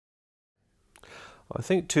I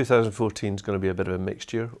think 2014 is going to be a bit of a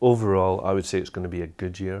mixed year. Overall, I would say it's going to be a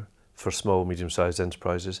good year for small, medium-sized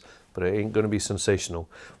enterprises, but it ain't going to be sensational.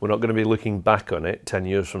 We're not going to be looking back on it 10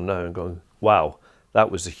 years from now and going, wow, that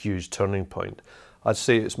was a huge turning point. I'd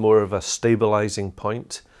say it's more of a stabilizing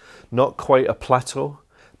point, not quite a plateau,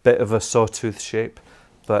 bit of a sawtooth shape,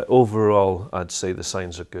 but overall, I'd say the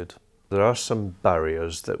signs are good. There are some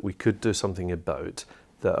barriers that we could do something about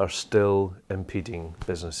that are still impeding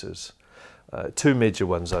businesses. Two major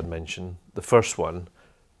ones I'd mention. The first one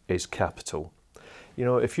is capital. You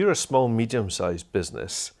know, if you're a small, medium-sized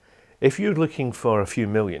business, if you're looking for a few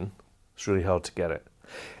million, it's really hard to get it.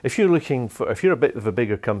 If you're a bit of a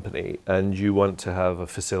bigger company and you want to have a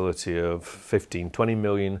facility of 15, 20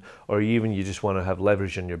 million, or even you just want to have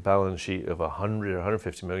leverage on your balance sheet of 100 or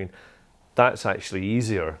 150 million, that's actually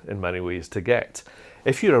easier in many ways to get.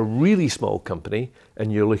 If you're a really small company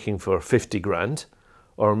and you're looking for 50 grand,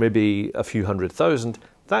 or maybe a few 100,000,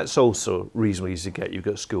 that's also reasonably easy to get. You've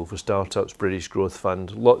got School for Startups, British Growth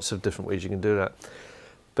Fund, lots of different ways you can do that.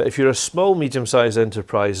 But if you're a small, medium-sized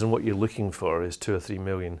enterprise and what you're looking for is 2 or 3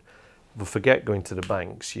 million, well, forget going to the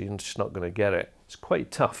banks. You're just not going to get it. It's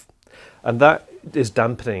quite tough. And that is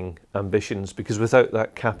dampening ambitions, because without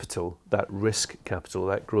that capital, that risk capital,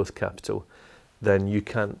 that growth capital, then you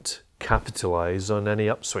can't capitalize on any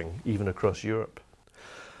upswing, even across Europe.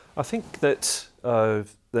 I think that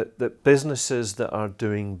that businesses that are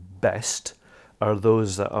doing best are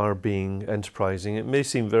those that are being enterprising. It may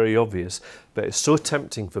seem very obvious, but it's so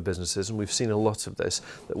tempting for businesses, and we've seen a lot of this,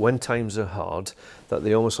 that when times are hard, that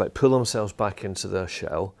they almost like pull themselves back into their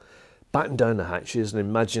shell, batten down the hatches and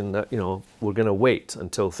imagine that, you know, we're going to wait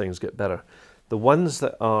until things get better. The ones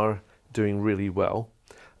that are doing really well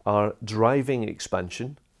are driving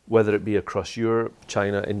expansion, whether it be across Europe,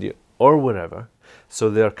 China, India, or wherever. So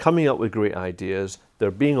they're coming up with great ideas,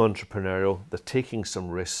 they're being entrepreneurial, they're taking some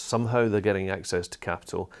risks, somehow they're getting access to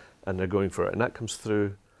capital and they're going for it. And that comes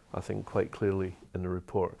through, I think, quite clearly in the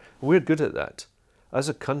report. We're good at that. As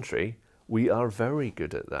a country, we are very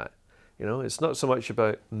good at that. You know, it's not so much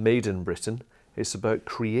about made in Britain, it's about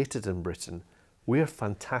created in Britain. We're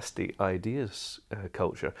fantastic ideas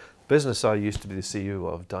culture. Business I used to be the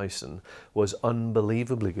CEO of, Dyson, was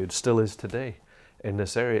unbelievably good, still is today. In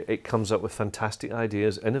this area, it comes up with fantastic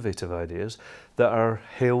ideas, innovative ideas that are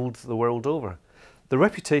hailed the world over. The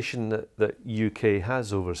reputation that UK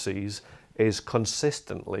has overseas is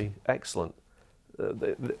consistently excellent.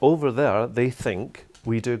 Over there, they think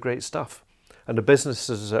we do great stuff. And the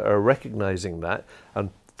businesses that are recognizing that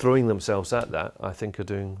and throwing themselves at that, I think, are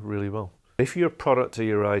doing really well. If your product or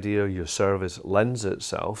your idea or your service lends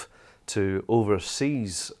itself to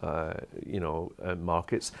overseas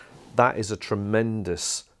markets, that is a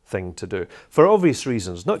tremendous thing to do. For obvious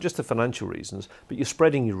reasons, not just the financial reasons, but you're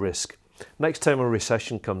spreading your risk. Next time a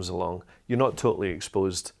recession comes along, you're not totally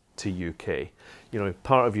exposed to UK. You know,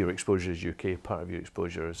 part of your exposure is UK, part of your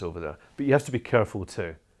exposure is over there. But you have to be careful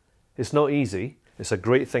too. It's not easy. It's a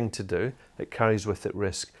great thing to do. It carries with it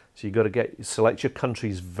risk. So you've got to select your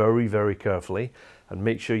countries very, very carefully and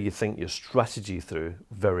make sure you think your strategy through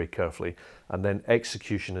very carefully, and then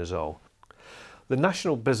execution is all. The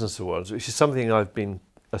National Business Awards, which is something I've been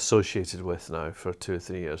associated with now for 2 or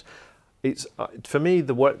 3 years, for me,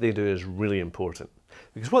 the work they do is really important.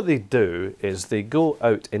 Because what they do is they go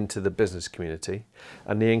out into the business community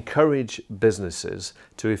and they encourage businesses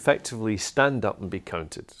to effectively stand up and be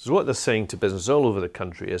counted. So what they're saying to businesses all over the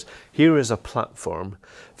country is, here is a platform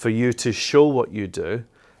for you to show what you do,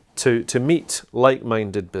 to meet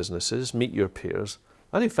like-minded businesses, meet your peers,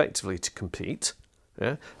 and effectively to compete.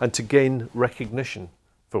 Yeah? And to gain recognition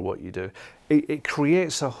for what you do. It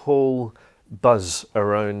creates a whole buzz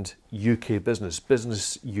around UK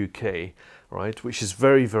business UK, right, which is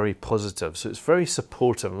very, very positive. So it's very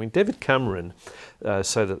supportive. I mean, David Cameron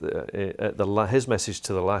said his message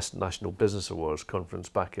to the last National Business Awards conference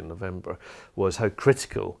back in November was how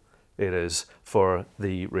critical it is for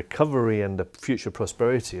the recovery and the future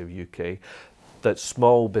prosperity of UK that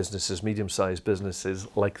small businesses, medium-sized businesses,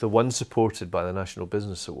 like the one supported by the National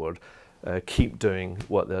Business Award, keep doing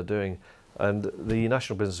what they're doing. And the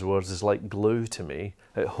National Business Awards is like glue to me.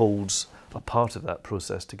 It holds a part of that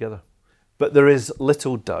process together. But there is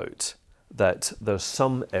little doubt that there's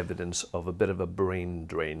some evidence of a bit of a brain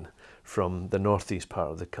drain from the northeast part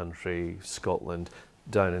of the country, Scotland,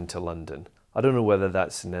 down into London. I don't know whether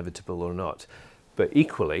that's inevitable or not. But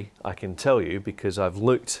equally, I can tell you, because I've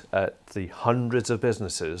looked at the hundreds of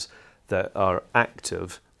businesses that are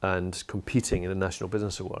active and competing in the National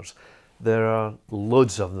Business Awards, there are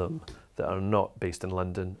loads of them that are not based in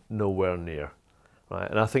London, nowhere near.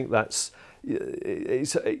 Right? And I think that's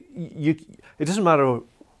It doesn't matter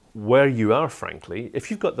where you are, frankly. If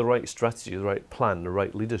you've got the right strategy, the right plan, the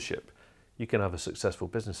right leadership, you can have a successful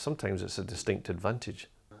business. Sometimes it's a distinct advantage.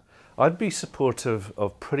 I'd be supportive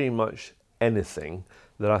of pretty much anything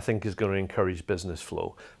that I think is going to encourage business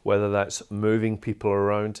flow, whether that's moving people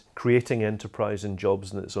around, creating enterprise and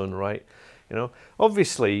jobs in its own right. You know,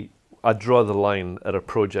 obviously, I draw the line at a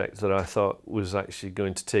project that I thought was actually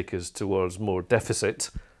going to take us towards more deficit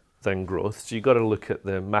than growth. So you've got to look at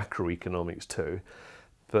the macroeconomics too.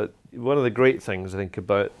 But one of the great things I think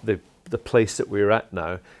about the place that we're at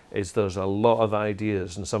now is there's a lot of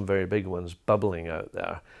ideas and some very big ones bubbling out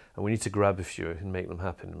there. And we need to grab a few and make them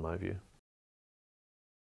happen, in my view.